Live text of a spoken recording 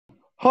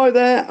Hi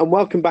there, and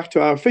welcome back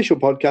to our official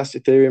podcast,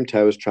 Ethereum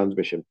Towers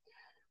Transmission,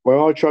 where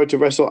I try to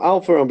wrestle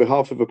alpha on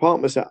behalf of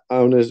apartment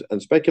owners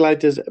and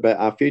speculators about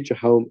our future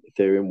home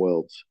Ethereum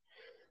worlds.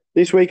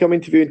 This week, I'm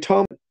interviewing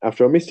Tom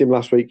after I missed him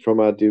last week from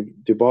our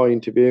Dubai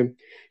interview.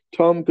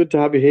 Tom, good to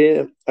have you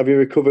here. Have you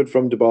recovered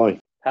from Dubai?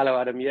 Hello,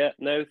 Adam. Yeah,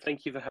 no,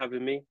 thank you for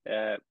having me.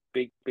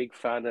 Big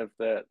fan of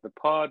the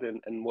pod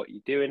and what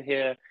you're doing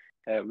here.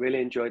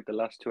 Really enjoyed the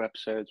last two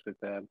episodes with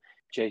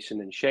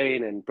Jason and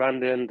Shane and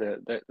Brandon.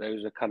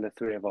 Those are kind of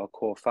three of our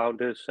core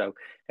founders. So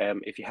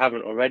if you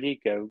haven't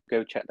already, go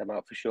check them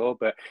out for sure.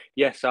 But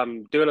yes,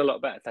 I'm doing a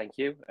lot better, thank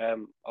you.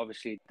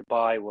 Obviously,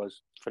 Dubai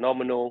was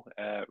phenomenal,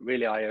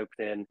 really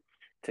eye-opening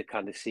to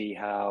kind of see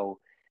how.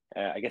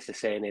 I guess the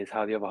saying is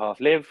how the other half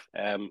live.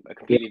 A Yeah.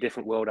 completely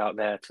different world out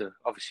there to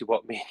obviously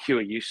what me and you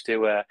are used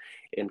to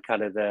in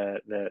kind of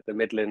the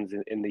Midlands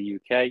in the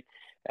UK.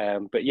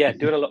 But yeah,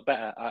 doing a lot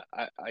better.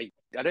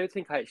 I don't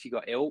think I actually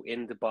got ill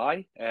in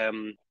Dubai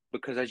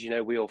because, as you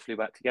know, we all flew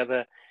back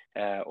together,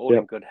 all Yeah.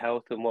 in good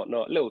health and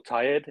whatnot. A little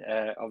tired,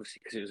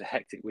 obviously, because it was a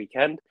hectic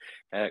weekend.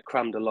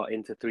 Crammed a lot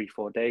into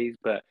 3-4 days.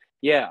 But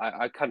yeah,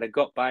 I kind of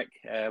got back.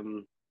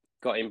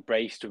 Got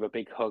embraced with a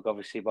big hug,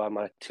 obviously, by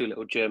my two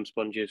little germ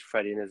sponges,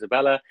 Freddie and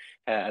Isabella.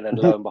 And then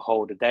lo and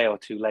behold, a day or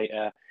two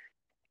later,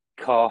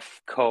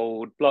 cough,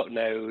 cold, blocked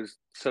nose,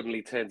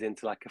 suddenly turns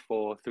into like a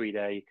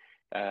 3-day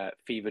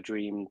fever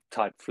dream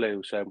type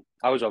flu. So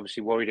I was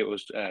obviously worried it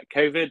was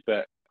COVID,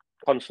 but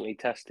constantly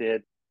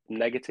tested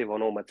negative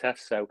on all my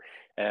tests. So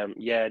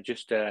yeah,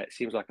 just it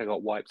seems like I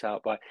got wiped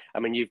out by. I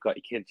mean, you've got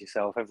your kids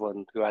yourself.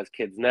 Everyone who has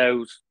kids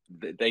knows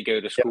they go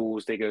to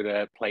schools, they go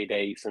to play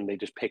dates, and they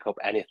just pick up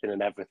anything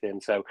and everything.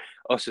 So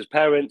us as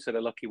parents are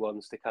the lucky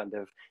ones to kind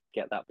of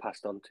get that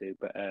passed on to.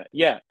 But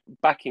yeah,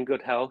 back in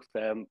good health.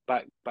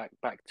 Back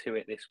to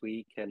it this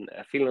week, and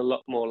feeling a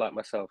lot more like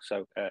myself.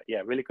 So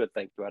yeah, really good.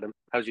 Thank you, Adam.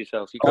 How's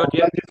yourself? You Oh, good? I'm Yeah.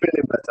 glad you're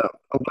feeling better.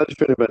 I'm glad you're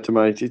feeling better,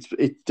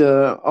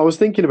 mate. I was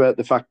thinking about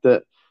the fact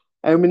that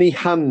how many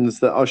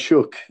hands that I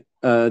shook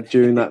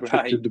during that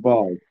trip to Right.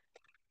 Dubai.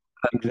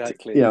 And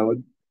Exactly.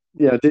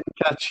 didn't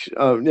catch.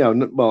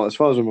 Well, as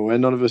far as I'm aware,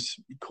 none of us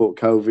caught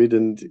COVID,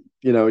 and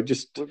it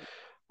just.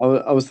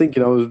 Well, I was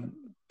thinking I was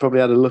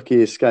probably had a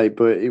lucky escape,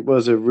 but it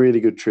was a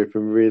really good trip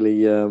and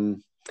really.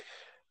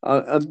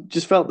 I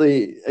just felt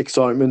the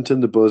excitement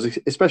and the buzz,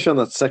 especially on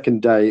that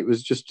second day. It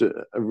was just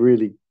a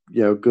really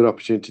good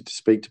opportunity to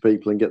speak to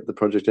people and get the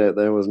project out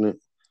there, wasn't it?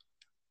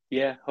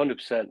 Yeah,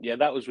 100%. Yeah,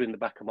 that was in the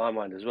back of my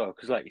mind as well.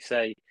 Because, like you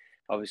say,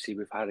 obviously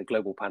we've had a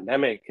global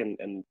pandemic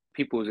and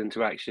people's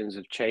interactions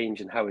have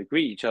changed and how we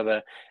greet each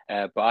other.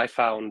 But I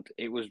found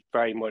it was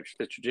very much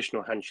the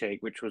traditional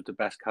handshake, which was the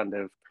best kind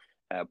of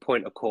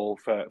point of call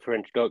for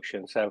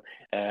introduction. So,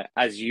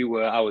 as you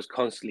were, I was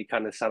constantly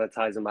kind of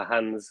sanitizing my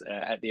hands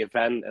at the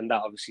event, and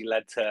that obviously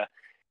led to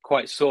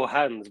quite sore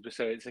hands.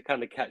 So it's a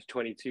kind of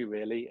catch-22,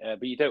 really.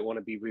 But you don't want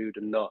to be rude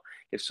and not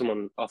if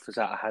someone offers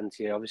out a hand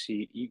to you,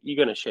 obviously you're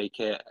going to shake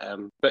it.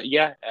 But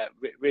yeah,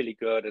 really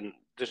good, and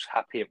just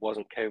happy it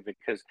wasn't COVID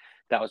because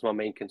that was my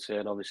main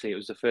concern. Obviously, it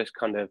was the first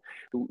kind of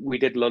we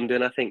did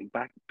London, I think,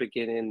 back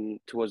beginning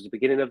towards the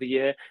beginning of the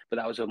year, but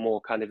that was a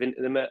more kind of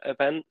intimate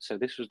event. So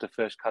this was the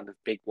first kind of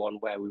big one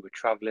where we were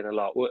traveling a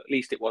lot, or at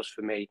least it was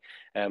for me.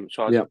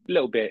 So I was Yeah. a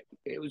little bit.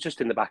 It was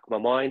just in the back of my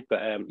mind,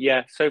 but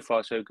yeah, so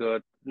far so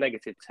good.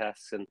 Negative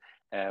tests, and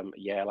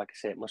yeah, like I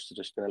say, it must have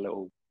just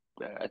been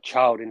a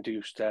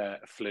child-induced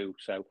flu.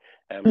 So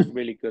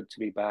really good to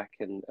be back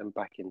and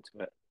back into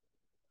it.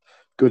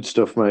 Good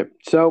stuff, mate.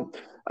 So,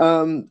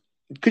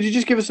 could you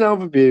just give us an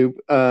overview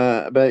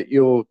about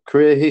your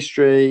career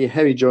history,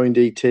 how you joined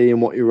ET,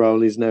 and what your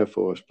role is now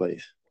for us,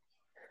 please?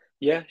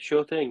 Yeah,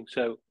 sure thing.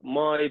 So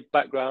my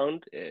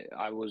background,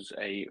 I was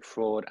a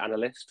fraud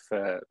analyst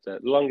for the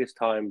longest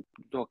time,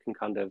 talking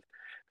kind of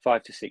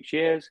 5 to 6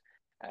 years.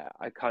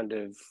 I kind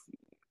of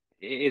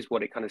it is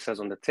what it kind of says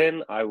on the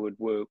tin. I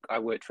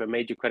worked for a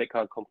major credit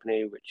card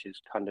company, which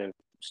is kind of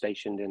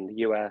stationed in the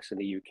US and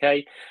the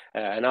UK,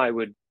 and I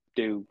would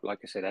do, like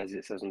I said, as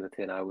it says on the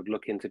tin, I would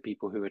look into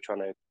people who are trying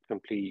to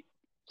complete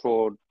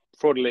fraud,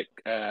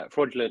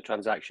 fraudulent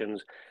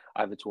transactions,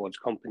 either towards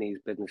companies,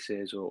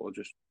 businesses, or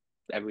just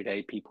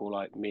everyday people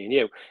like me and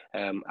you.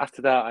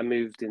 After that, I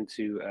moved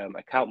into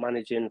account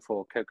managing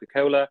for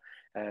Coca-Cola,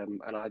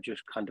 and I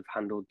just kind of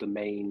handled the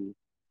main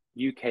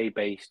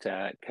UK-based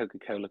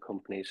Coca-Cola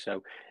companies.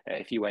 So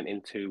if you went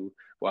into,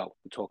 well,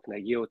 we're talking a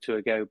year or two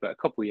ago, but a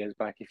couple of years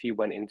back, if you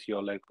went into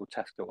your local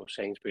Tesco or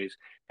Sainsbury's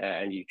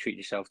and you treat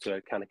yourself to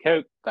a can of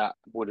Coke, that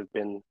would have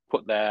been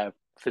put there,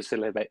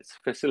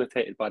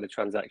 facilitated by the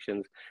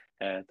transactions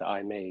that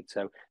I made.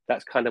 So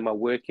that's kind of my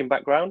working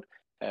background.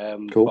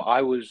 But Cool.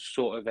 I was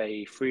sort of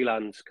a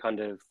freelance kind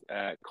of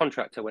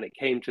contractor when it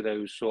came to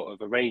those sort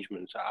of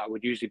arrangements. I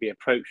would usually be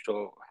approached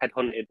or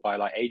headhunted by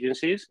like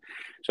agencies.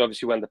 So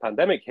obviously, when the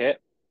pandemic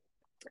hit,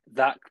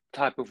 that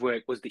type of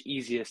work was the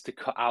easiest to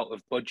cut out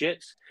of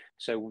budgets.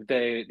 So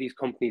these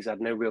companies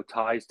had no real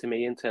ties to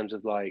me in terms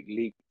of like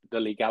the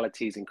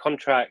legalities and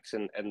contracts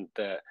and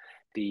the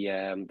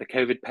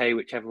COVID pay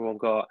which everyone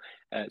got.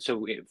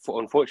 So it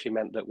unfortunately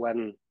meant that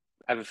when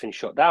everything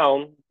shut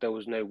down, there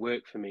was no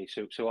work for me.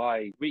 So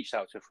I reached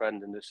out to a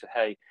friend and just said,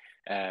 hey,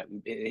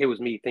 here was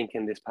me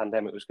thinking this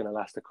pandemic was going to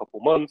last a couple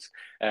months.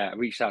 I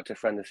reached out to a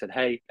friend and said,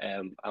 hey,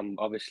 I'm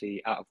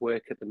obviously out of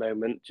work at the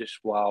moment, just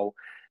while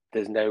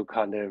there's no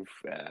kind of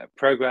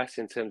progress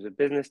in terms of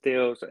business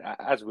deals.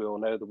 As we all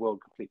know, the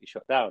world completely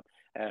shut down.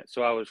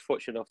 So I was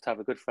fortunate enough to have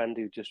a good friend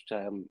who just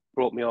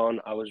brought me on.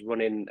 I was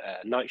running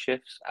night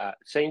shifts at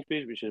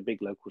Sainsbury's, which is a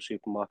big local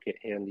supermarket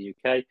here in the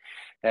UK.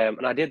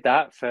 And I did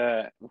that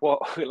for what,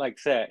 like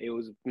I said, it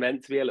was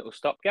meant to be a little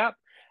stopgap.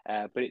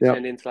 But it Yeah.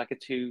 turned into like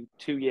a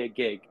two-year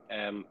gig.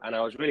 And I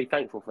was really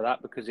thankful for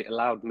that because it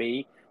allowed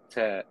me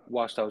to,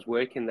 whilst I was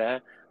working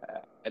there,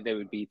 there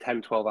would be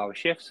 10, 12-hour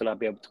shifts, and I'd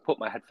be able to put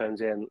my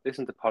headphones in,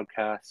 listen to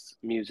podcasts,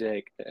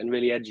 music, and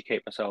really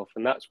educate myself.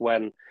 And that's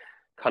when,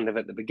 kind of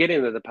at the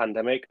beginning of the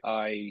pandemic,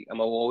 I've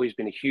always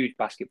been a huge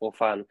basketball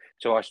fan.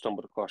 So I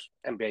stumbled across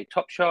NBA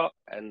Top Shot,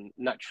 and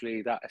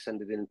naturally that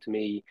ascended into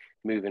me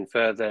moving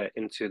further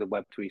into the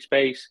Web3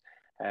 space.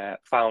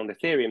 Found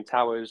Ethereum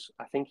Towers,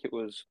 I think it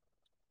was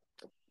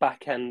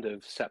back end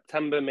of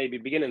September, maybe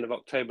beginning of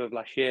October of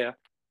last year.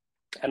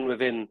 And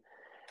within,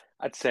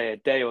 I'd say, a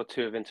day or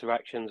two of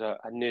interactions,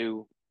 I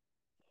knew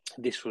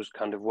this was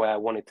kind of where I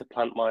wanted to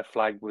plant my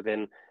flag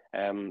within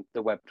the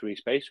Web3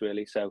 space,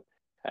 really. So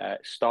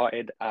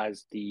started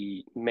as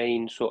the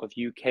main sort of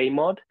UK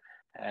mod,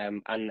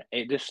 and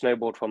it just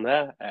snowballed from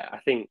there. I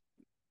think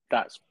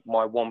that's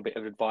my one bit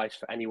of advice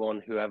for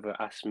anyone who ever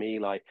asks me,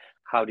 like,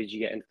 how did you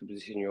get into the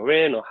position you're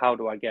in, or how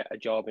do I get a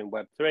job in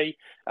Web3?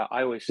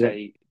 I always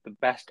say the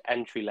best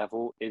entry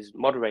level is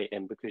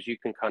moderating, because you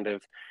can kind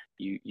of,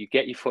 you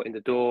get your foot in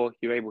the door,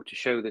 you're able to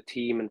show the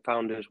team and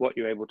founders what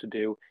you're able to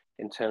do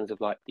in terms of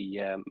like the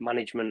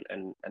management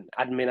and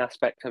admin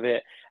aspect of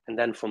it. And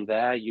then from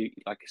there, you,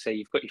 like I say,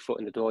 you've got your foot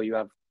in the door, you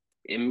have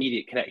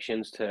immediate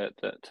connections to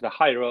the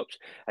higher ups,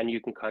 and you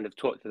can kind of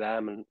talk to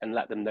them and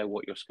let them know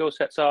what your skill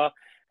sets are.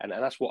 And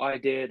that's what I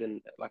did.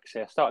 And like I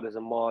say, I started as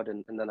a mod,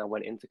 and then I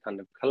went into kind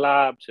of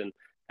collabs and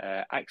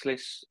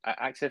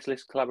access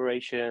list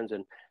collaborations,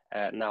 and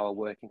now I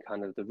work in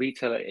kind of the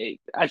retailer.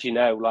 As you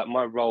know, like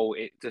my role,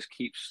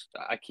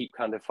 I keep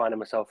kind of finding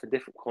myself in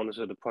different corners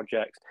of the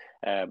project.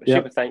 But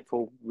super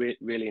thankful,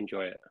 really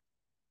enjoy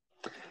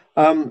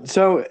it.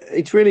 So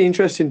it's really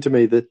interesting to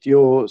me that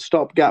your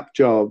stopgap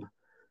job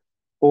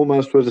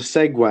almost was a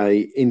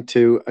segue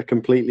into a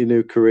completely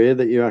new career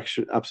that you're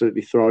actually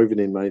absolutely thriving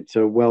in, mate.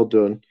 So well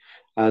done.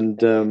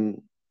 And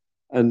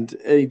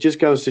it just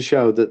goes to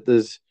show that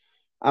there's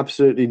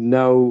absolutely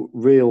no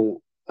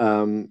real.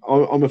 I'm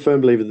a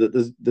firm believer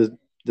that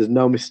there's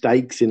no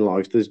mistakes in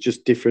life. There's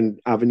just different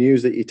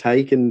avenues that you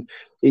take, and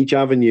each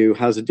avenue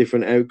has a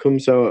different outcome.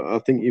 So I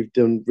think you've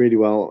done really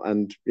well,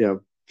 and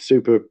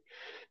super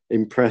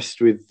impressed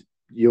with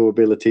your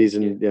abilities,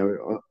 and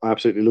I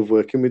absolutely love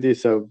working with you.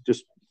 So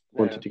just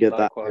wanted to get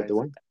likewise. That out of the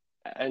way.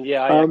 And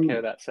yeah, I echo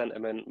that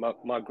sentiment.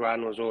 My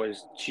gran was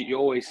always, she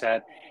always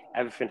said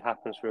everything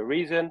happens for a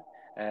reason.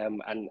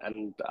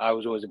 And I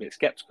was always a bit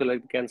skeptical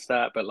against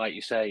that. But like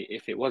you say,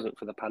 if it wasn't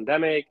for the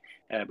pandemic,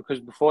 because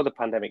before the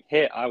pandemic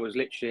hit, I was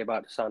literally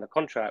about to sign a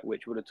contract,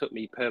 which would have took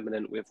me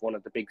permanent with one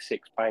of the big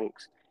 6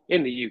 banks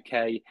in the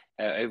UK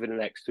over the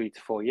next 3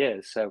 to 4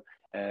 years. So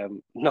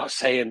not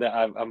saying that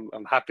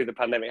I'm happy the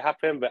pandemic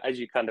happened, but as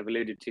you kind of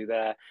alluded to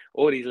there,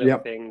 all these little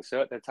things.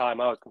 So at the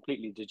time, I was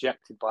completely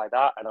dejected by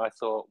that, and I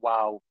thought,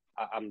 wow,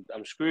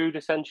 I'm screwed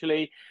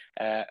essentially.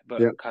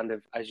 But kind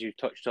of, as you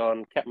touched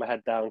on, kept my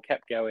head down,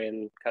 kept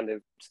going, kind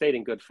of stayed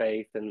in good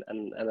faith, and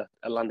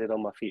I landed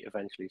on my feet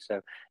eventually.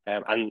 So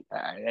and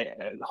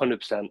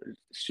 100%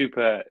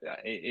 super.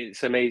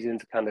 It's amazing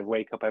to kind of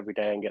wake up every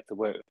day and get to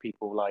work with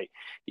people like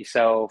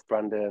yourself,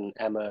 Brandon,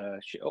 Emma,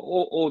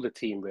 all the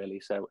team really.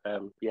 So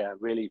yeah,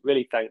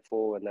 really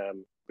thankful,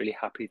 and really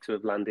happy to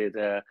have landed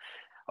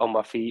on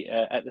my feet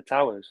at the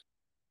Towers.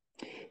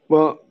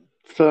 Well,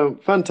 so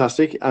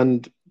fantastic,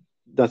 and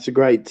that's a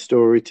great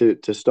story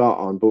to start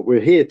on. But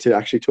we're here to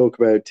actually talk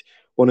about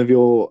one of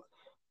your,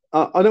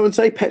 I don't want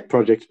to say pet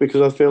projects,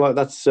 because I feel like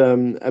that's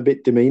a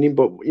bit demeaning,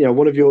 but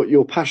one of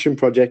your passion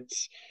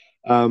projects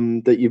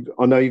that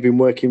I know you've been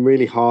working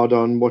really hard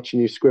on, watching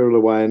you squirrel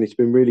away, and it's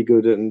been really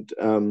good. And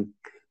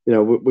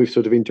we've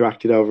sort of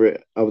interacted over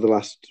it over the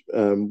last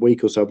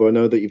week or so, but I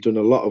know that you've done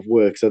a lot of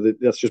work. So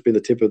that's just been the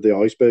tip of the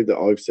iceberg that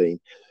I've seen.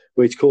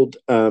 Which is called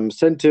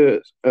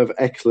Centre of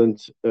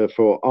Excellence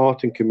for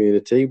Art and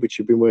Community, which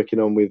you've been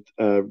working on with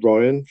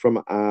Ryan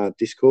from our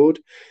Discord.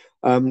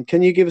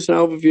 Can you give us an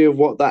overview of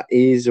what that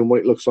is and what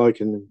it looks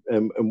like, and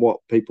what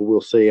people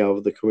will see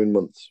over the coming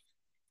months?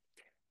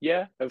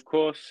 Yeah, of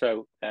course.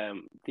 So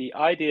the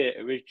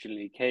idea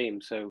originally came,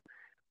 so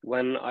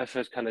when I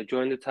first kind of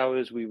joined the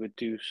Towers, we would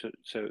do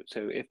so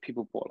if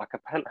people bought like a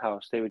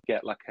penthouse, they would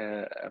get like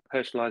a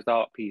personalized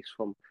art piece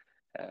from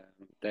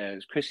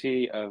there's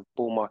Chrissy of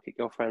Bull Market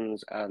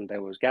Girlfriends, and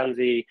there was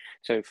Ganzi.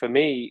 So for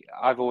me,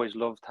 I've always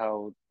loved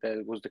how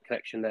there was the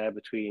connection there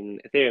between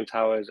Ethereum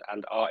Towers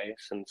and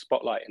artists, and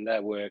spotlighting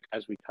their work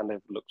as we kind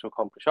of look to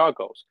accomplish our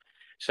goals.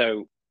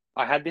 So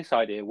I had this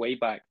idea way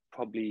back,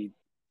 probably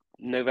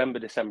November,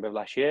 December of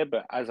last year.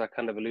 But as I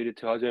kind of alluded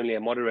to, I was only a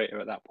moderator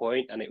at that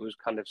point, and it was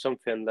kind of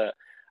something that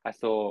I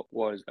thought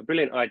was a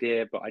brilliant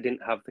idea, but I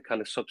didn't have the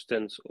kind of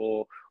substance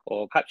or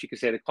perhaps you could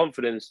say the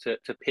confidence to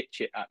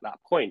pitch it at that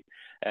point.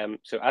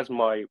 So as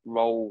my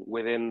role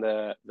within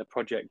the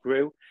project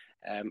grew,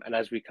 and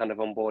as we kind of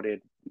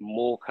onboarded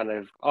more kind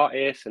of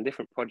artists and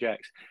different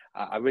projects,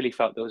 I really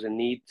felt there was a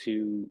need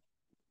to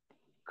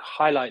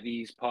highlight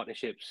these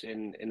partnerships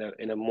in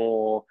a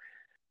more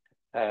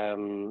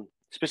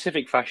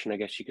specific fashion, I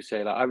guess you could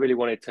say. Like I really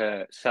wanted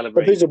to A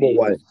celebrate visible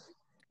way.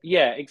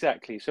 Yeah,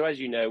 exactly. So as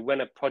you know,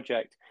 when a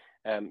project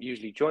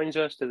usually joins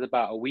us, there's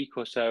about a week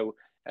or so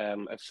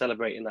of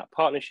celebrating that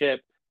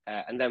partnership.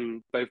 And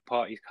then both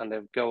parties kind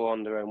of go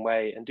on their own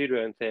way and do their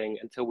own thing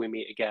until we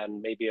meet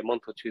again, maybe a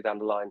month or two down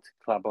the line to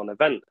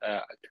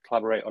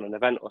collaborate on an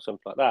event or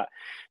something like that.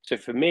 So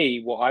for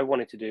me, what I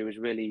wanted to do is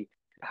really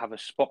have a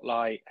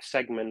spotlight, a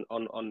segment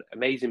on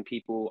amazing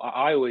people.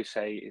 I always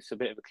say it's a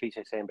bit of a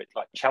cliche saying, but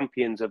like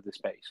champions of the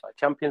space, like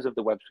champions of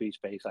the Web3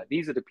 space. Like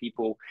these are the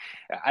people,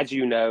 as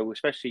you know,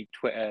 especially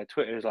Twitter.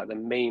 Twitter is like the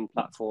main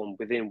platform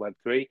within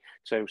Web3.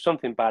 So if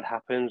something bad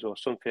happens or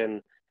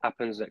something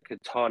happens that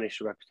could tarnish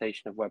the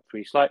reputation of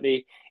Web3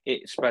 slightly,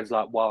 it spreads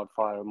like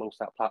wildfire amongst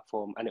that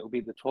platform, and it will be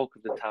the talk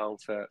of the town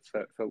for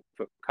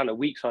kind of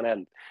weeks on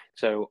end.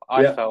 So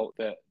I felt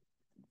that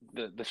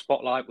the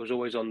spotlight was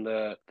always on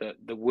the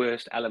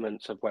worst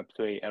elements of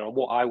Web3, and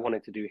what I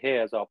wanted to do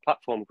here as our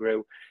platform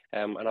grew,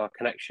 and our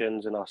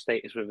connections and our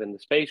status within the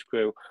space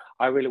grew,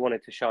 I really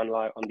wanted to shine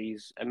light on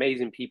these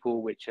amazing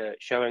people which are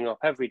showing up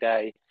every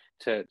day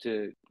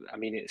to I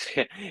mean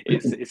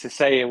it's a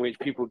saying which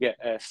people get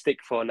a stick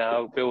for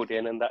now,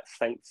 building, and that's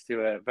thanks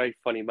to a very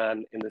funny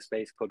man in the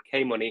space called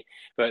K Money.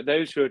 But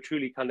those who are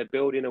truly kind of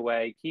building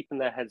away, keeping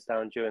their heads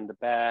down during the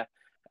bear,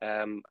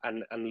 and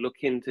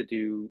looking to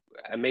do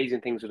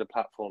amazing things with the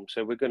platform.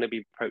 So we're going to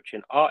be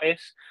approaching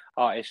artists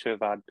who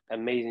have had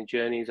amazing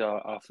journeys.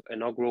 Our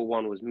inaugural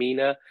one was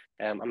Mina.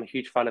 I'm a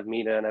huge fan of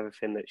Mina and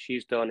everything that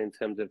she's done in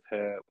terms of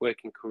her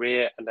working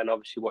career, and then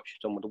obviously what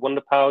she's done with the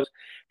Wonder Pals.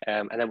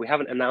 And then we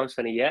haven't announced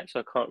any yet, so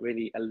I can't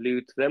really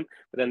allude to them.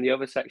 But then the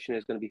other section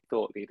is going to be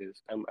thought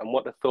leaders. And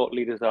what the thought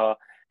leaders are,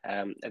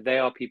 they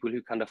are people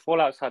who kind of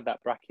fall outside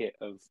that bracket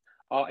of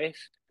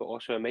artists, but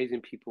also amazing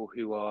people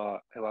who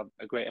have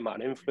a great amount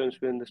of influence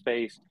within the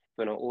space,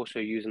 but are also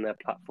using their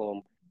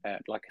platform,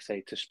 like I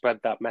say, to spread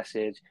that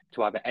message,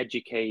 to either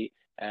educate,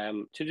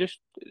 to just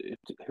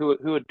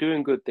who are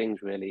doing good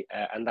things really,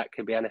 and that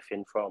could be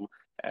anything from.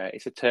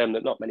 It's a term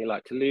that not many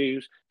like to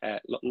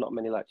not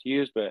many like to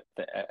use, but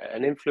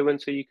an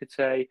influencer, you could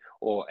say,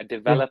 or a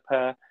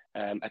developer,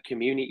 a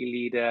community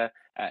leader,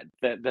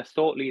 the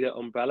thought leader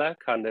umbrella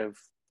kind of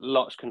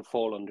lots can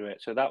fall under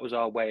it. So that was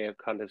our way of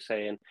kind of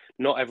saying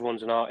not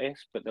everyone's an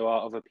artist, but there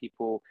are other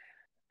people,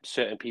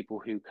 certain people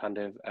who kind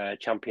of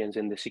champions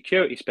in the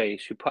security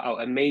space who put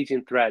out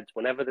amazing threads.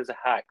 Whenever there's a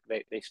hack,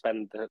 they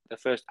spend the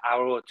first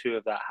hour or two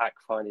of that hack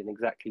finding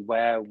exactly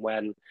where,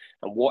 when,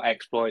 and what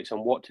exploits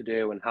and what to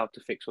do and how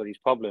to fix all these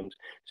problems.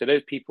 So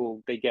those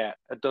people, they get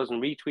a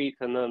dozen retweets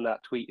and then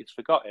that tweet is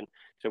forgotten.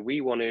 So we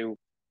want to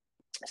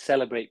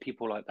celebrate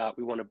people like that.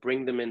 We want to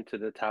bring them into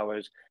the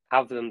towers,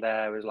 have them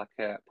there as like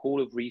a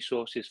pool of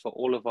resources for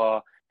all of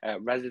our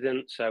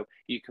residents. So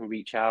you can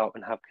reach out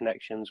and have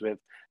connections with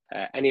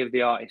any of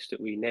the artists that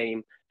we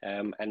name.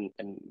 And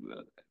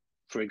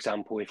for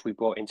example, if we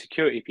brought in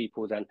security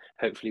people, then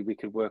hopefully we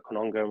could work on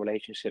ongoing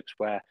relationships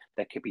where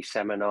there could be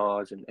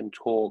seminars and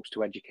talks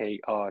to educate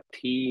our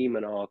team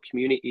and our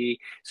community.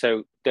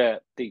 So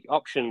the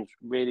options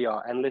really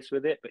are endless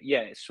with it. But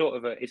yeah, it's sort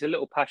of it's a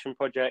little passion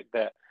project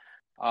that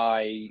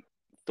I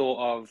thought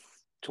of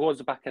towards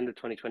the back end of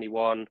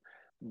 2021,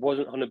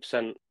 wasn't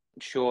 100%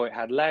 sure it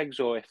had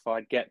legs or if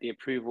I'd get the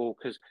approval,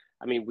 because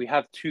I mean, we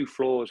have 2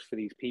 floors for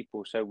these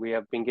people. So we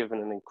have been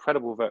given an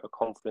incredible vote of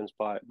confidence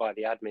by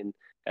the admin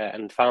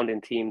and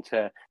founding team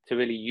to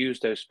really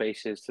use those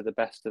spaces to the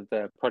best of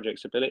the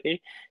project's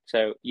ability.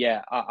 So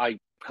yeah, I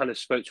kind of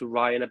spoke to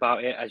Ryan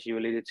about it, as you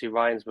alluded to.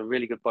 Ryan's a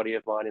really good buddy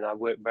of mine, and I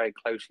work very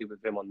closely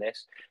with him on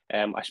this.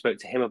 I spoke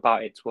to him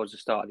about it towards the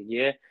start of the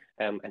year,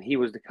 and he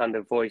was the kind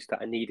of voice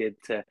that I needed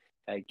to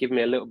give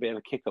me a little bit of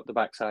a kick up the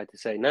backside to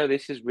say, no,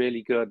 this is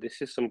really good. This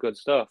is some good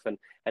stuff. And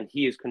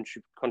he has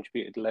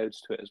contributed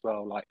loads to it as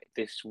well. Like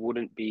this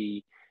wouldn't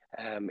be,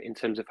 in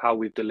terms of how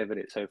we've delivered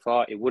it so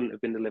far, it wouldn't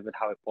have been delivered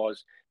how it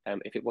was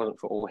if it wasn't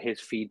for all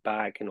his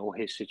feedback and all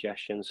his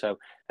suggestions. So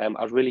I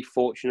was really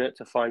fortunate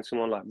to find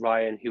someone like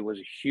Ryan, who was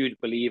a huge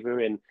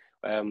believer in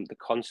the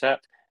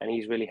concept, and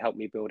he's really helped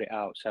me build it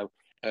out. So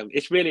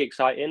it's really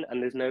exciting,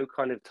 and there's no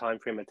kind of time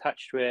frame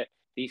attached to it.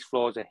 These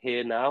floors are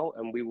here now,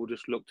 and we will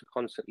just look to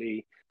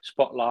constantly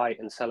spotlight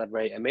and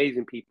celebrate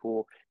amazing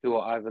people who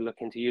are either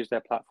looking to use their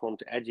platform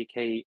to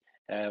educate,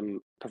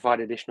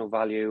 provide additional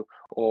value,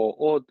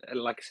 or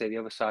like I say, the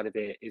other side of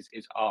it is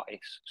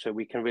artists. So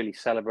we can really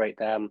celebrate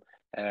them,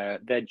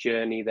 their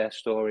journey, their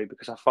story,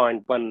 because I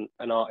find when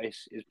an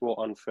artist is brought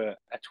on for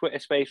a Twitter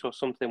space or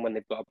something, when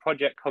they've got a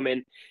project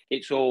coming,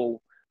 it's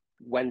all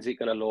when's it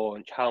going to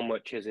launch, how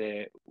much is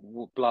it,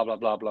 blah blah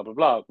blah blah blah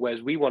blah.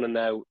 Whereas we want to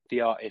know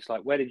the artist,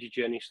 like, where did your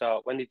journey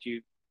start, when did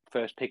you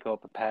first pick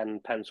up a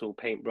pen, pencil,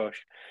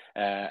 paintbrush,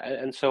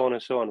 and so on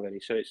and so on, really.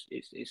 So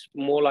it's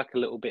more like a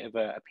little bit of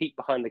a peek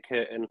behind the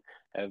curtain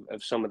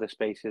of some of the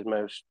space's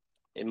most,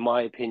 in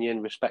my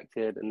opinion,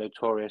 respected and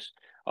notorious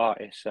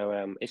artists.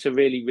 So it's a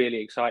really, really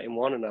exciting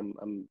one, and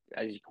I'm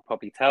as you can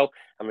probably tell,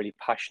 I'm really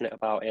passionate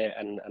about it,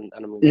 and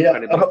I'm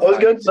incredibly I was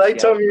going to say,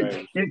 Tom,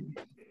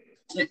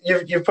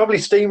 you've probably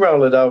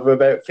steamrolled over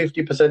about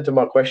 50% of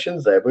my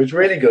questions there, but it's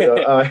really good.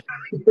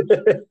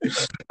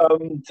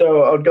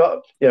 So I've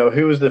got,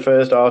 who was the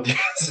first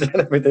artist and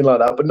everything like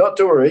that, but not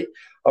to worry,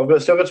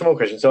 still got some more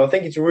questions. So I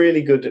think it's a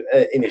really good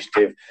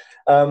initiative.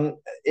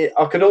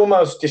 I could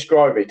almost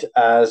describe it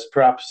as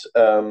perhaps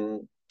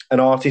an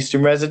artist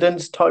in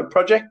residence type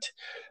project.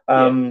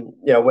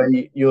 Where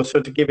you're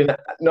sort of giving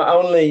not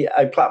only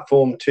a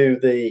platform to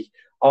the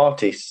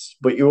artists,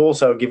 but you're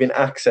also giving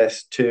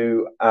access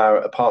to our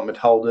apartment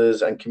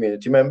holders and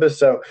community members.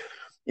 So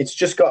it's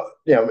just got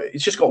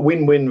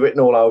win-win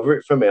written all over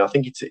it for me. I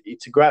think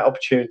it's a great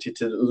opportunity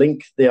to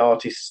link the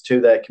artists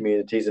to their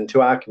communities and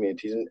to our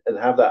communities, and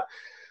have that.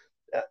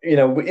 In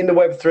the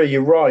Web3,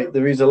 you're right,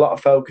 there is a lot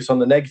of focus on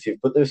the negative,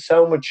 but there's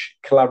so much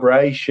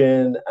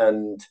collaboration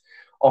and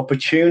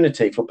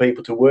opportunity for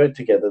people to work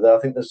together that I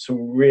think there's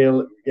some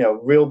real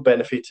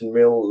benefit and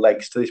real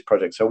legs to this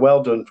project. So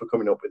well done for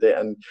coming up with it,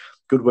 and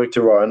good work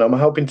to Ryan. I'm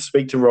hoping to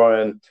speak to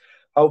Ryan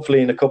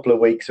hopefully in a couple of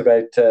weeks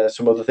about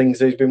some other things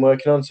that he's been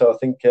working on. So I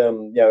think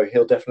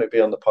he'll definitely be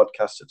on the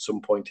podcast at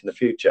some point in the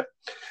future.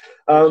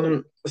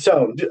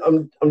 So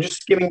I'm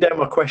just skimming down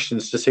my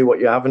questions to see what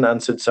you haven't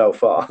answered so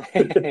far.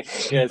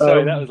 Yeah,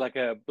 sorry, that was like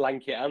a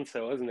blanket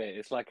answer, wasn't it?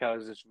 It's like I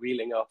was just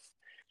reeling off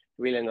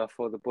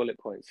all the bullet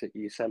points that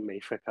you sent me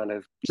for kind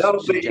of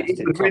suggested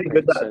topics. Really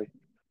good,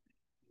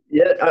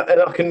 yeah, and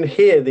I can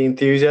hear the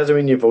enthusiasm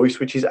in your voice,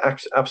 which is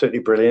absolutely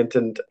brilliant.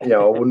 And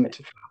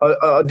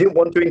I didn't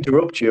want to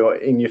interrupt you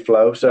in your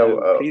flow, so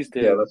no, please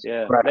do.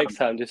 Next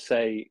time, just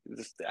say,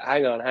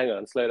 hang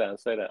on, slow down.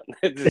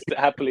 Just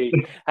happily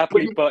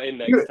butt in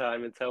next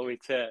time and tell me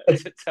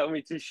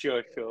to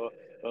sure.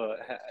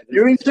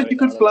 You're in such a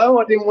good flow.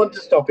 I didn't want to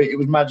stop it. It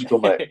was magical,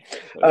 mate.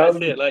 Well,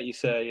 that's it. Like you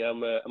say,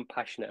 I'm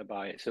passionate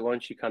about it. So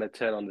once you kind of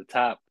turn on the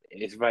tap,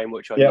 it's very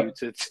much on you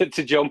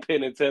to jump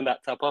in and turn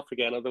that tap off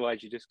again.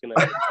 Otherwise, you're just gonna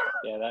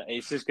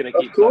it's just gonna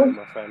keep going,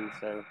 my friend.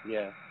 So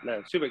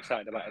super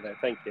excited about it though.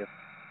 Thank you.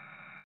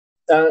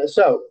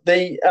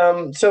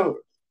 So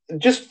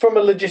just from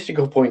a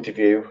logistical point of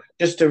view,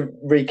 just to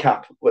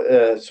recap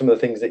some of the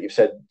things that you've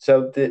said.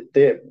 So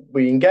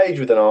we engage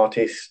with an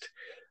artist,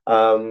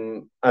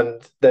 and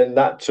then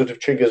that sort of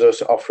triggers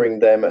us offering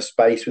them a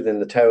space within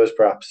the towers,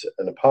 perhaps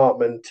an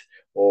apartment,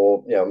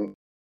 or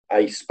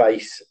a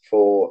space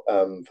for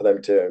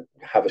them to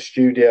have a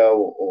studio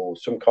or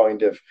some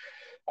kind of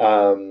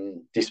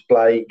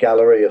display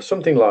gallery or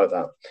something like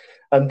that.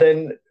 And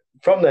then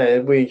from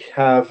there, we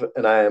have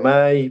an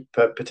AMA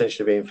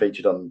potentially being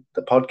featured on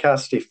the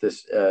podcast if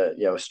there's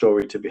a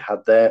story to be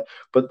had there.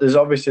 But there's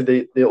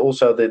obviously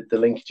also the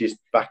linkages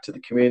back to the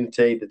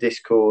community, the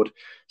Discord.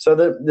 So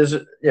there's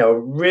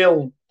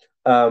real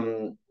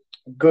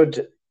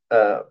good.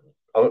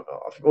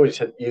 I've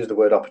always used the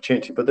word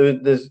opportunity, but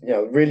there's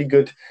really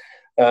good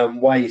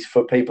ways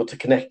for people to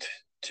connect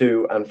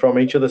to and from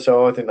each other.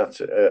 So I think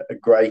that's a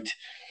great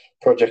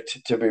project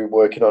to be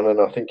working on, and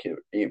I think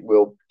it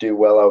will do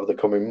well over the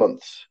coming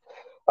months.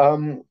 I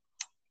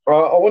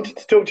wanted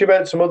to talk to you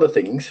about some other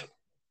things,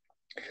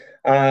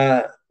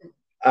 and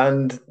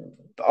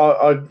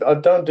I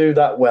don't do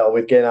that well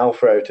with getting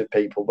alpha out of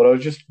people, but I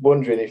was just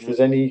wondering if there's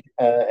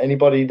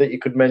anybody that you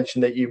could mention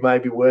that you may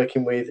be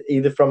working with,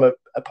 either from a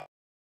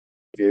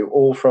view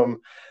or from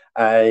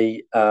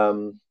a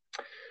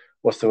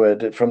what's the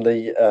word, from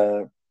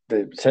the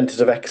centres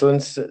of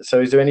excellence.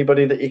 So is there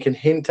anybody that you can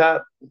hint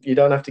at? You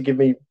don't have to give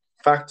me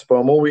facts, but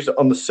I'm always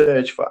on the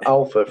search for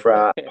alpha for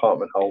our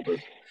apartment holders.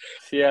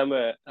 See, I'm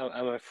a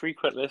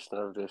frequent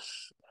listener of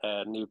this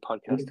new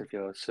podcast of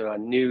yours, so I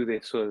knew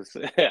this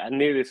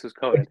was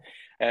coming.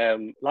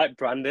 Like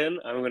Brandon,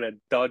 I'm going to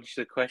dodge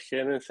the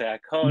question and say I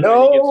can't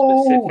really give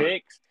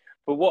specifics.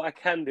 But what I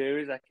can do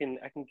is I can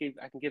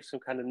give some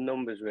kind of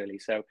numbers, really.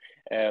 So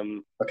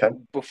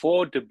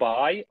before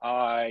Dubai,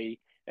 I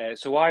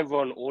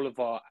run all of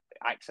our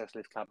access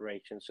list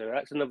collaborations. So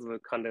that's another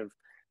kind of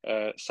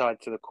side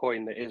to the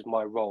coin that is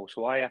my role.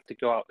 So I have to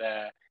go out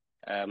there.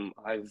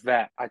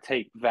 I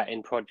take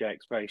vetting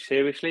projects very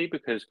seriously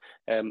because,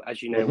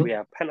 as you know, we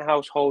have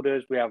penthouse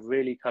holders, we have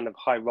really kind of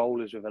high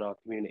rollers within our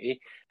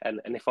community, and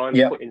if I'm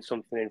putting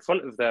something in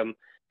front of them,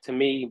 to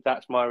me,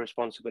 that's my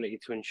responsibility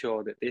to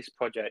ensure that this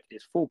project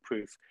is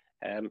foolproof.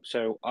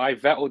 So I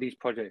vet all these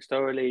projects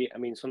thoroughly. I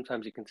mean,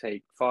 sometimes it can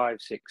take 5,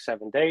 6,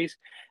 7 days.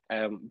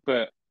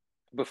 But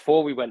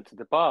before we went to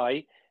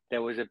Dubai,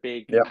 there was a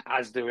big,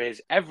 as there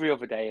is every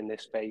other day in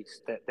this space,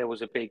 that there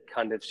was a big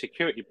kind of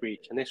security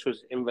breach. And this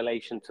was in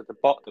relation to the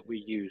bot that we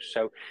use.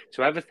 So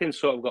everything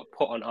sort of got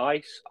put on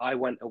ice. I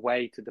went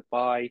away to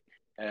Dubai.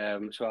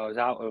 So I was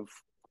out of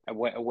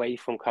away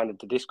from kind of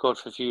the Discord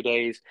for a few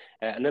days,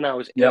 and then I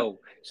was Yep. ill.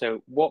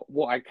 So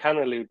what I can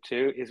allude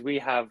to is we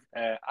have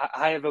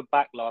I have a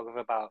backlog of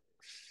about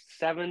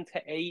 7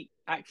 to 8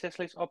 access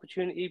list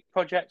opportunity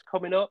projects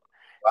coming up.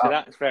 So Wow.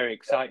 that's very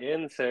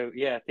exciting. So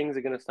yeah, things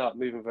are going to start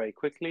moving very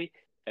quickly.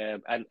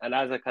 And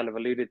as I kind of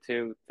alluded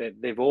to,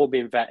 they've all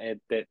been vetted.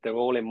 That they're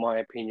all, in my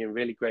opinion,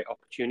 really great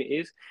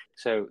opportunities.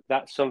 So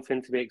that's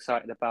something to be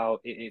excited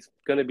about. It's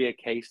going to be a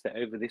case that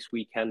over this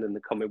weekend and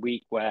the coming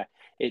week, where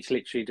it's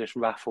literally just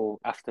raffle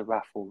after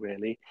raffle,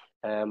 really.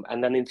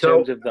 And then in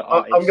terms So of the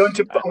I'm going artists,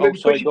 to I'm going to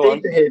sorry, push it go on.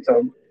 deeper here,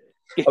 Tom.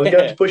 I was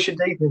going to push it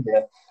deeper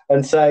here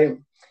and say,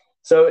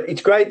 so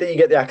it's great that you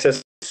get the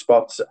access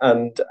spots,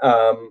 and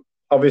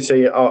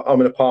obviously I'm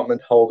an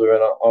apartment holder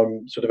and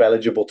I'm sort of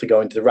eligible to go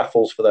into the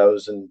raffles for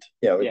those, and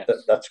Yes.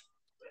 that's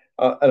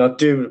and I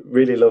do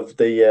really love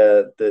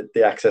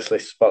the access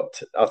list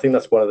spot. I think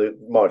that's one of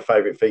my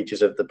favourite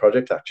features of the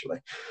project, actually.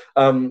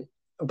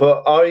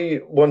 But I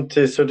want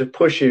to sort of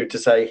push you to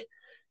say,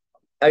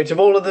 out of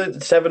all of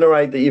the 7 or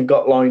 8 that you've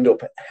got lined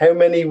up, how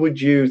many would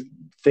you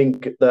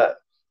think that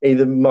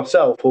either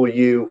myself or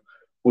you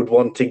would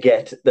want to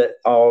get that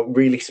are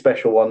really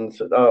special ones?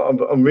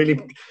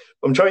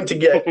 I'm trying to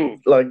get,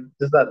 like,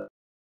 does that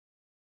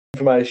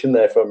information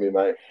there from you,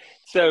 mate?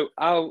 So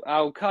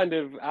I'll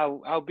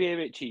be a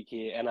bit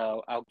cheeky, and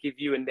I'll give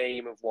you a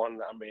name of one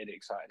that I'm really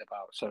excited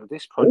about. So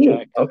this Oh,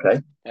 project,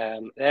 okay.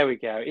 there we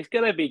go. It's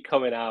going to be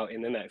coming out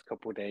in the next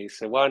couple of days.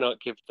 So why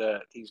not give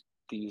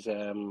these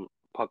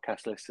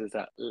podcast listeners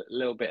that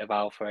little bit of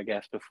alpha, I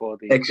guess, before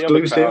the other crowd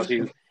Exclusive.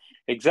 who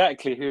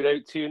exactly who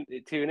don't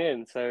tune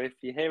in. So if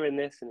you're hearing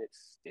this and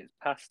it's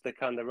past the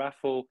kind of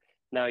raffle,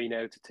 now you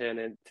know to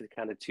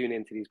kind of tune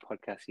into these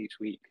podcasts each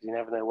week, because you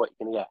never know what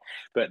you're going to get.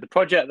 But the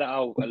project that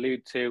I'll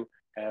allude to,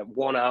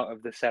 1 out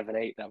of the 7,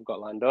 8 that I've got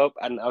lined up,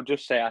 and I'll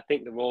just say I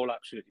think they're all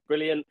absolutely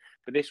brilliant.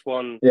 But this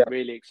one Yeah.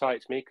 really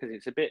excites me because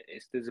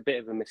there's a bit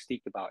of a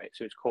mystique about it.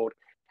 So it's called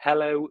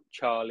Hello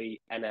Charlie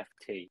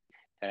NFT,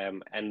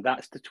 and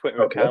that's the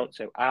Twitter Okay. account.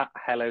 So at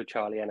Hello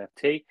Charlie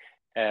NFT.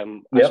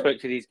 I Yeah. spoke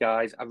to these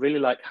guys. I really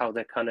like how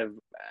they're kind of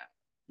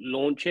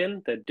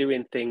launching. They're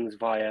doing things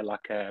via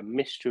like a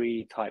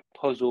mystery type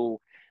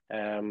puzzle.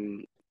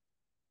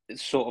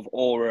 Sort of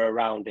aura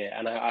around it,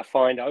 and I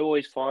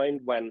always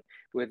find when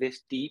we're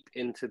this deep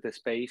into the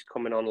space,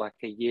 coming on like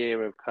a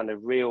year of kind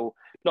of real,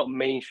 not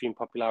mainstream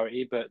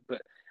popularity, but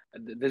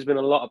there's been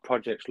a lot of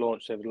projects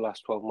launched over the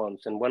last 12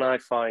 months, and when I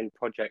find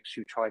projects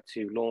who try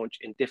to launch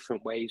in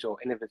different ways or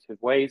innovative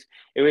ways,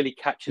 it really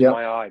catches Yeah.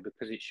 my eye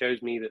because it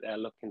shows me that they're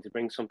looking to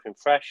bring something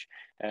fresh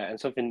and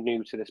something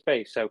new to the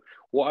space. So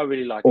what I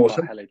really like about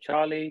Awesome. Hello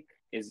Charlie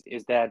is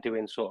they're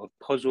doing sort of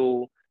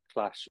puzzle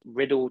slash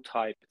riddle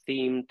type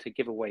theme to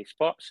give away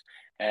spots,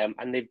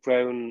 and they've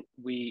grown.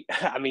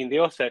 I mean,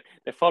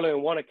 they're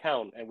following one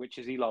account, which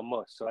is Elon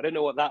Musk. So I don't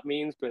know what that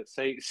means, but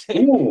say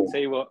Ooh.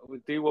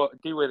 do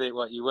with it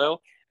what you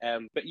will.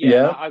 But yeah,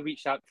 Yeah. I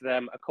reached out to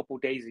them a couple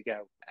of days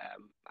ago,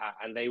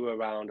 and they were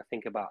around, I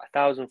think, about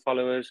 1,000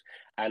 followers.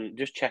 And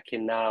just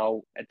checking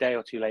now, a day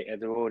or two later,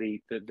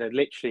 they're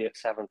literally at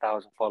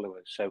 7,000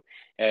 followers. So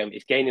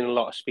it's gaining a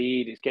lot of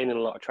speed, it's gaining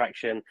a lot of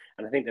traction,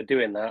 and I think they're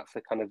doing that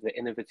for kind of the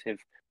innovative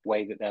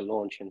way that they're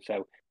launching.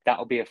 So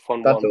that'll be a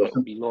fun That's one that will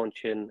awesome. be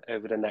launching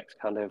over the next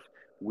kind of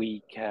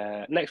week,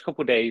 next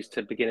couple of days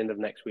to beginning of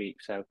next week.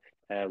 So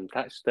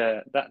that's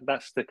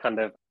the kind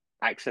of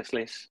access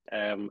list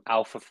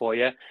alpha for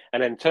you.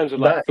 And then in terms of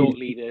like That is. thought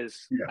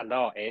leaders Yeah. and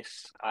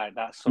artists, that's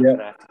Yeah.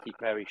 something I have to keep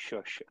very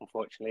shush,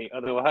 unfortunately.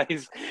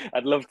 Otherwise,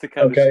 I'd love to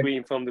kind of Okay.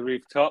 scream from the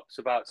rooftops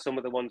about some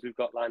of the ones we've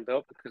got lined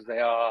up, because they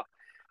are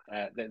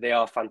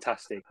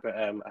fantastic. But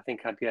I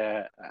think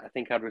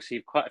I'd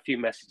received quite a few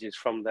messages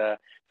from the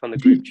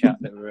group chat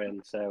that we're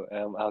in. So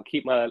I'll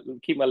keep my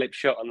lips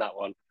shut on that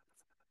one.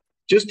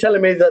 Just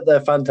telling me that they're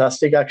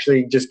fantastic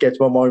actually just gets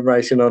my mind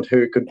racing on who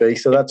it could be.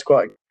 So that's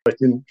quite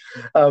exciting.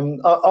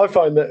 I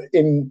find that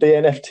in the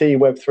NFT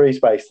Web3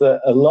 space, that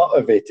a lot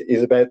of it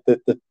is about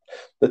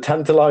the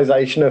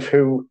tantalization of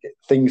who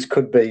things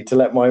could be, to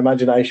let my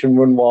imagination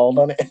run wild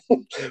on it.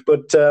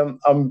 But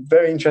I'm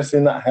very interested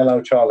in that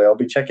Hello Charlie. I'll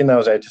be checking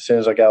those out as soon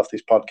as I get off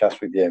this podcast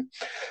with you.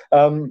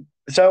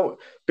 So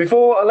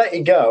before I let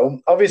you go,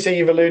 obviously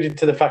you've alluded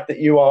to the fact that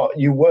you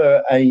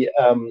were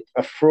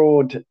a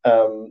fraud,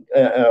 an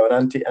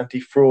anti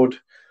fraud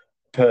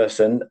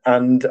person,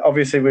 and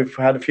obviously we've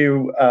had a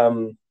few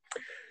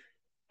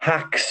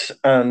hacks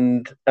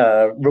and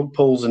rug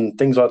pulls and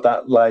things like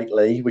that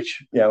lately,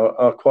 which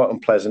are quite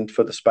unpleasant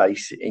for the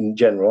space in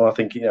general. I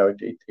think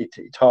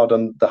it's hard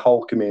on the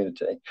whole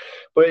community.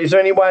 But is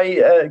there any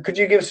way? Could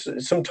you give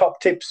some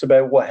top tips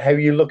about how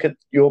you look at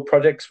your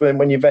projects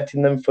when you're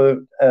vetting them for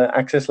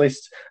access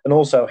lists, and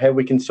also how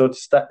we can sort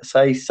of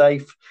stay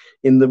safe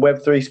in the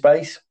Web3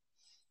 space?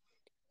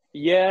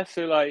 Yeah,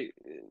 so like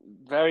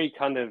very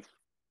kind of,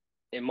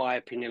 in my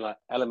opinion, like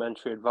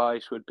elementary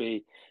advice would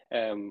be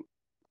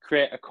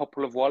create a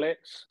couple of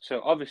wallets. So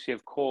obviously,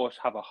 of course,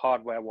 have a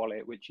hardware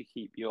wallet which you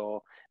keep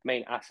your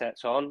main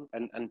assets on,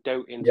 and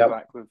don't Yep.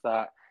 interact with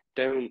that.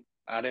 Don't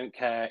I don't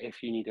care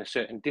if you need a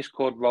certain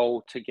Discord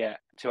role to get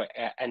to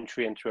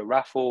entry into a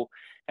raffle,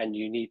 and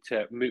you need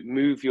to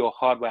move your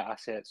hardware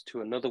assets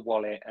to another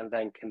wallet and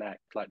then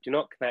connect. Like, do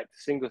not connect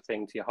a single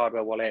thing to your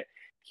hardware wallet.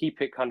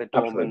 Keep it kind of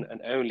dormant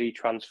and only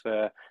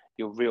transfer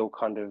your real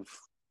kind of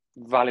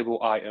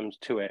valuable items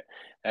to it.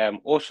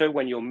 Also,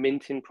 when you're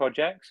minting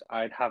projects,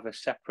 I'd have a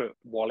separate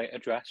wallet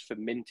address for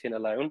minting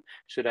alone.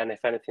 So then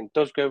if anything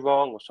does go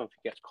wrong or something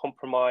gets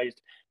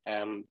compromised,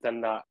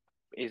 then that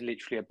is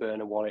literally a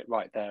burner wallet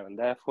right there and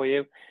there for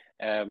you.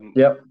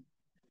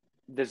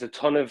 There's a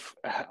ton of,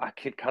 I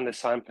could kind of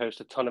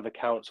signpost a ton of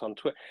accounts on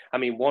Twitter. I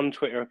mean, one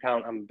Twitter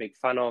account I'm a big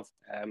fan of,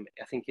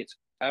 I think it's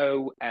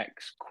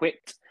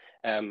OXQuit.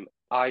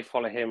 I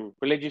follow him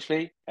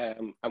religiously.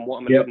 And what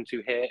I'm alluding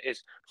to here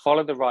is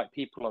follow the right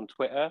people on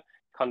Twitter,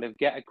 kind of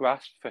get a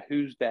grasp for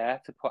who's there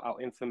to put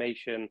out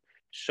information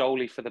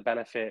solely for the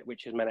benefit,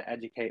 which is meant to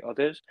educate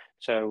others.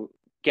 So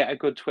get a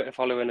good Twitter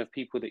following of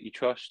people that you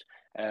trust.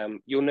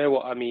 You'll know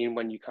what I mean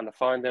when you kind of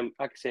find them.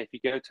 Like I say, if you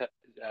go to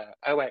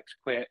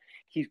OXQuit,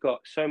 he's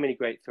got so many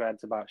great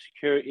threads about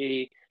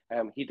security.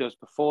 He does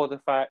before the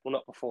fact, well,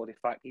 not before the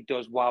fact, he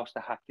does whilst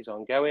the hack is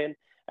ongoing.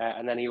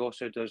 And then he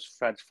also does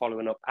threads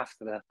following up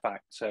after the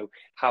fact. So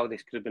how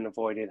this could have been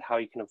avoided, how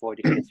you can avoid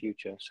it in the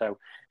future. So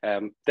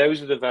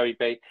those are the very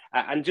big,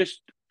 and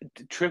just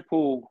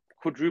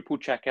quadruple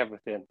check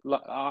everything.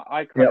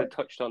 I kind of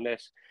touched on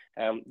this.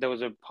 There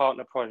was a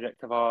partner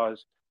project of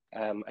ours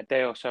a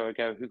day or so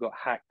ago who got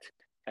hacked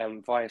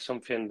via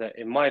something that,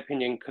 in my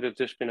opinion, could have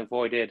just been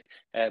avoided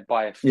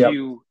by a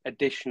few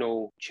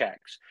additional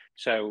checks.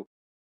 So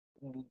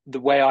the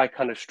way I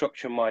kind of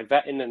structure my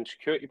vetting and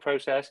security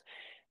process,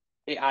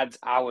 it adds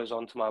hours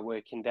onto my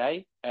working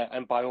day.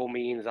 And by all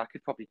means, I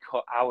could probably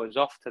cut hours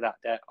off to that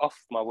day, off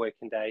my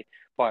working day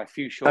by a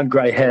few short. And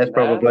grey hairs,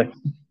 probably.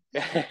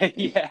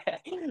 Yeah,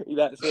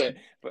 that's it.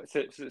 But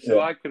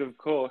so I could, of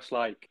course,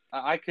 like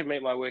I could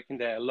make my working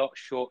day a lot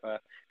shorter,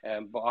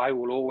 but I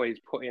will always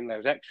put in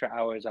those extra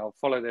hours. I'll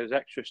follow those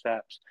extra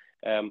steps,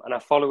 and I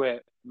follow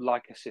it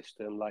like a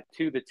system, like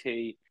to the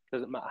T.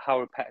 Doesn't matter how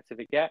repetitive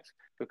it gets,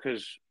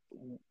 because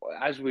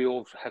as we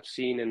all have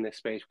seen in this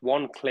space,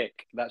 one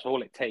click, that's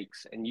all it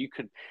takes. And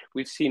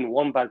we've seen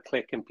one bad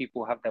click and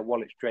people have their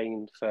wallets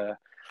drained for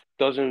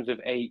dozens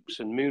of apes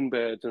and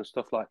moonbirds and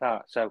stuff like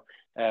that. So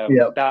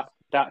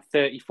that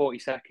 30, 40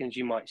 seconds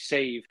you might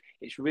save,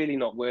 it's really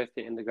not worth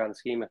it in the grand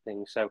scheme of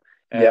things. So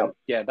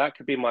that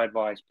could be my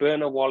advice.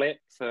 Burn a wallet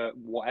for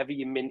whatever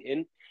you're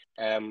minting,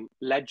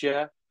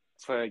 Ledger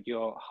for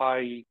your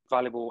high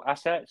valuable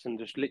assets, and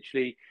just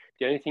literally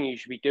the only thing you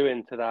should be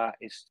doing to that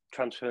is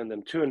transferring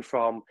them to and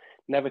from,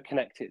 never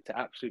connect it to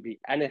absolutely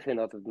anything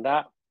other than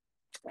that.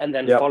 And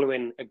then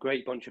following a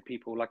great bunch of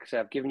people. Like I said,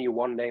 I've given you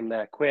one name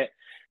there, Quit.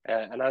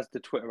 And as the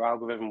Twitter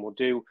algorithm will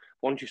do,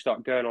 once you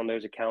start going on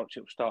those accounts, it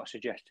will start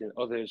suggesting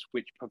others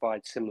which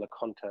provide similar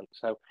content.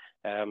 So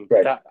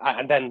that,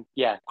 and then,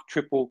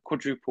 triple,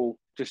 quadruple,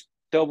 just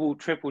double,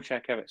 triple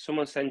check of it.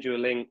 Someone sends you a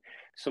link,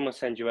 someone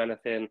sends you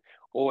anything,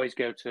 always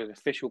go to the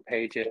official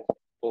pages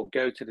or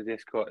go to the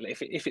Discord.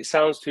 If it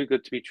sounds too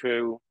good to be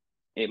true,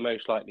 it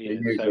most likely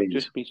is. So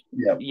just be,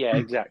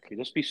 exactly.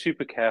 Just be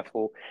super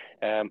careful.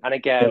 And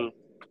again,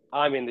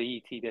 I'm in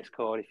the ET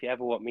Discord. If you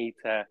ever want me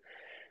to,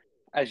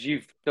 as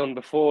you've done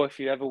before, if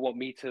you ever want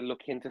me to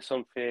look into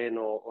something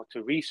or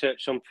to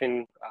research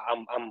something,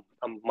 I'm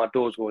my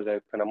door's always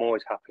open. I'm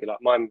always happy. Like,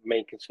 my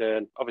main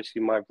concern,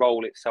 obviously, my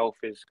role itself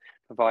is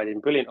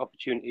providing brilliant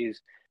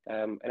opportunities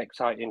and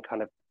exciting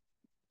kind of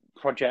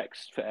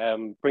projects,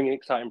 bringing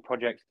exciting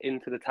projects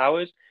into the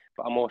towers.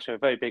 But I'm also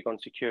very big on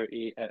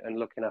security and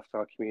looking after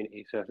our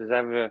community. So if there's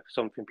ever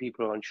something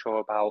people are unsure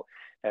about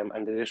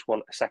and they just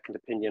want a second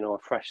opinion or a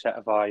fresh set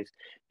of eyes,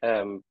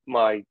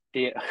 my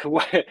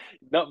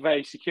not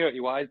very security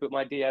wise, but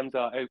my DMs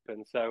are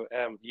open. So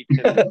you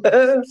can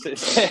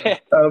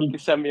you can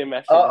send me a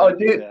message.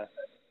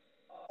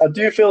 I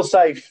do feel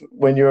safe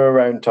when you're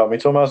around, Tom.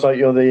 It's almost like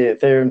you're the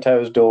Ethereum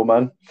Towers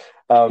doorman.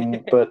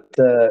 But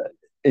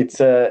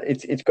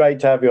it's great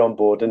to have you on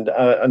board,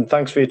 and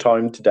thanks for your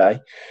time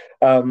today.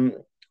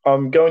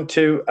 I'm going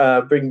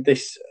to bring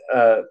this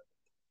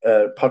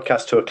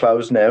podcast to a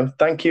close now.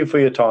 Thank you for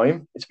your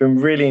time. It's been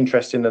really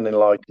interesting and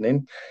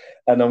enlightening,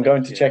 and I'm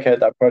going to check out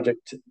that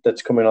project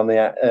that's coming on the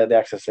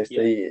access list.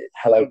 The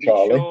Hello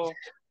Charlie.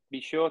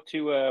 Be sure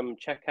to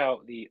check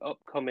out the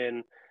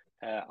upcoming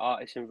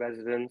artist in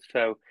residence.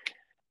 So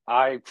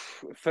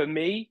for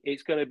me,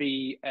 it's going to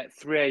be at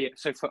 3 a.m.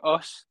 So for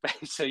us,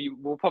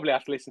 we'll probably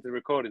have to listen to the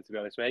recording, to be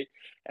honest, mate.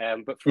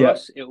 But for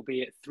us, it'll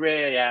be at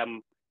 3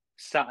 a.m.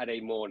 Saturday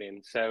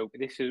morning. So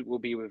will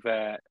be with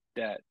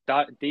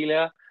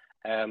Delia.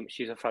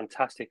 She's a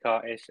fantastic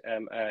artist,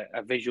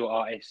 a visual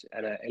artist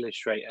and an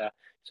illustrator.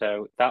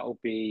 So that will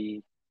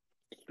be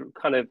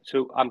kind of,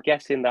 so I'm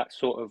guessing that's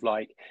sort of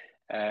like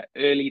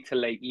early to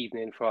late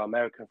evening for our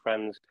American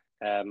friends.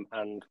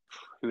 And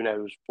who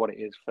knows what it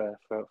is for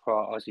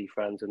our Aussie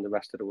friends and the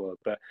rest of the world.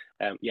 But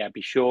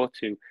be sure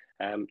to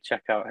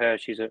check out her.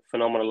 She's a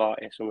phenomenal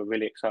artist, and we're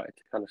really excited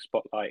to kind of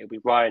spotlight. It'll be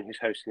Ryan who's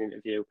hosting the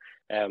interview,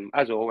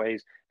 as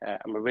always,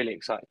 and we're really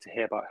excited to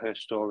hear about her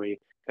story,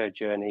 her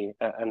journey,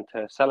 and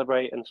to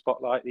celebrate and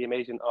spotlight the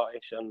amazing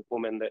artist and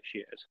woman that she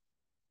is.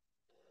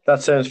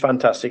 That sounds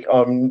fantastic.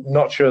 I'm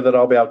not sure that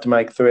I'll be able to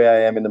make 3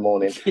 a.m. in the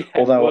morning, Yeah,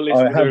 although well,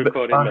 listen to the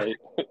recording, mate.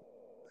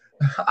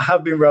 I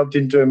have been roped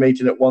into a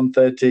meeting at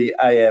 1:30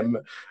 a.m.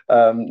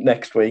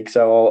 Next week,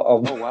 so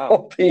I'll Oh, wow.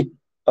 I'll be.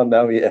 I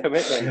know, yeah.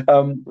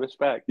 Commitment,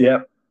 respect. Yeah.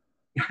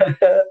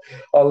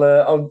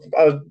 I'm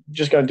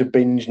just going to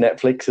binge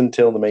Netflix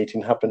until the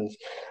meeting happens.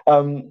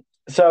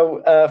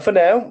 So for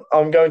now,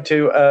 I'm going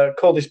to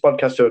call this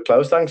podcast to a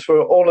close. Thanks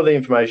for all of the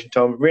information,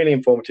 Tom. Really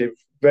informative,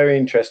 very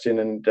interesting,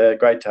 and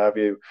great to have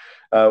you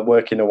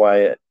working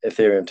away at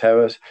Ethereum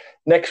Towers.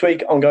 Next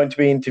week, I'm going to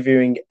be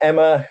interviewing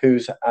Emma,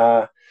 who's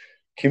our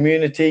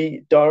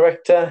community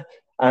director,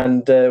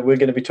 and we're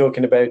going to be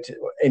talking about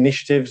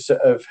initiatives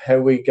of how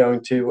we're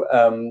going to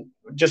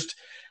just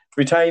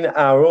retain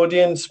our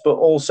audience, but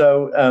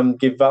also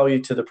give value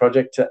to the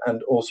project,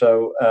 and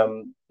also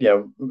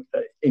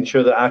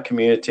ensure that our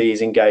community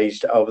is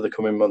engaged over the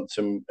coming months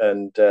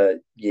and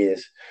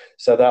years.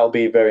 So that'll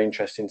be very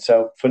interesting.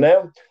 So for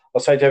now,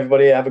 I'll say to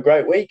everybody, have a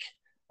great week,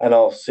 and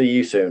I'll see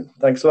you soon.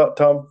 Thanks a lot,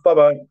 Tom. Bye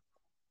bye.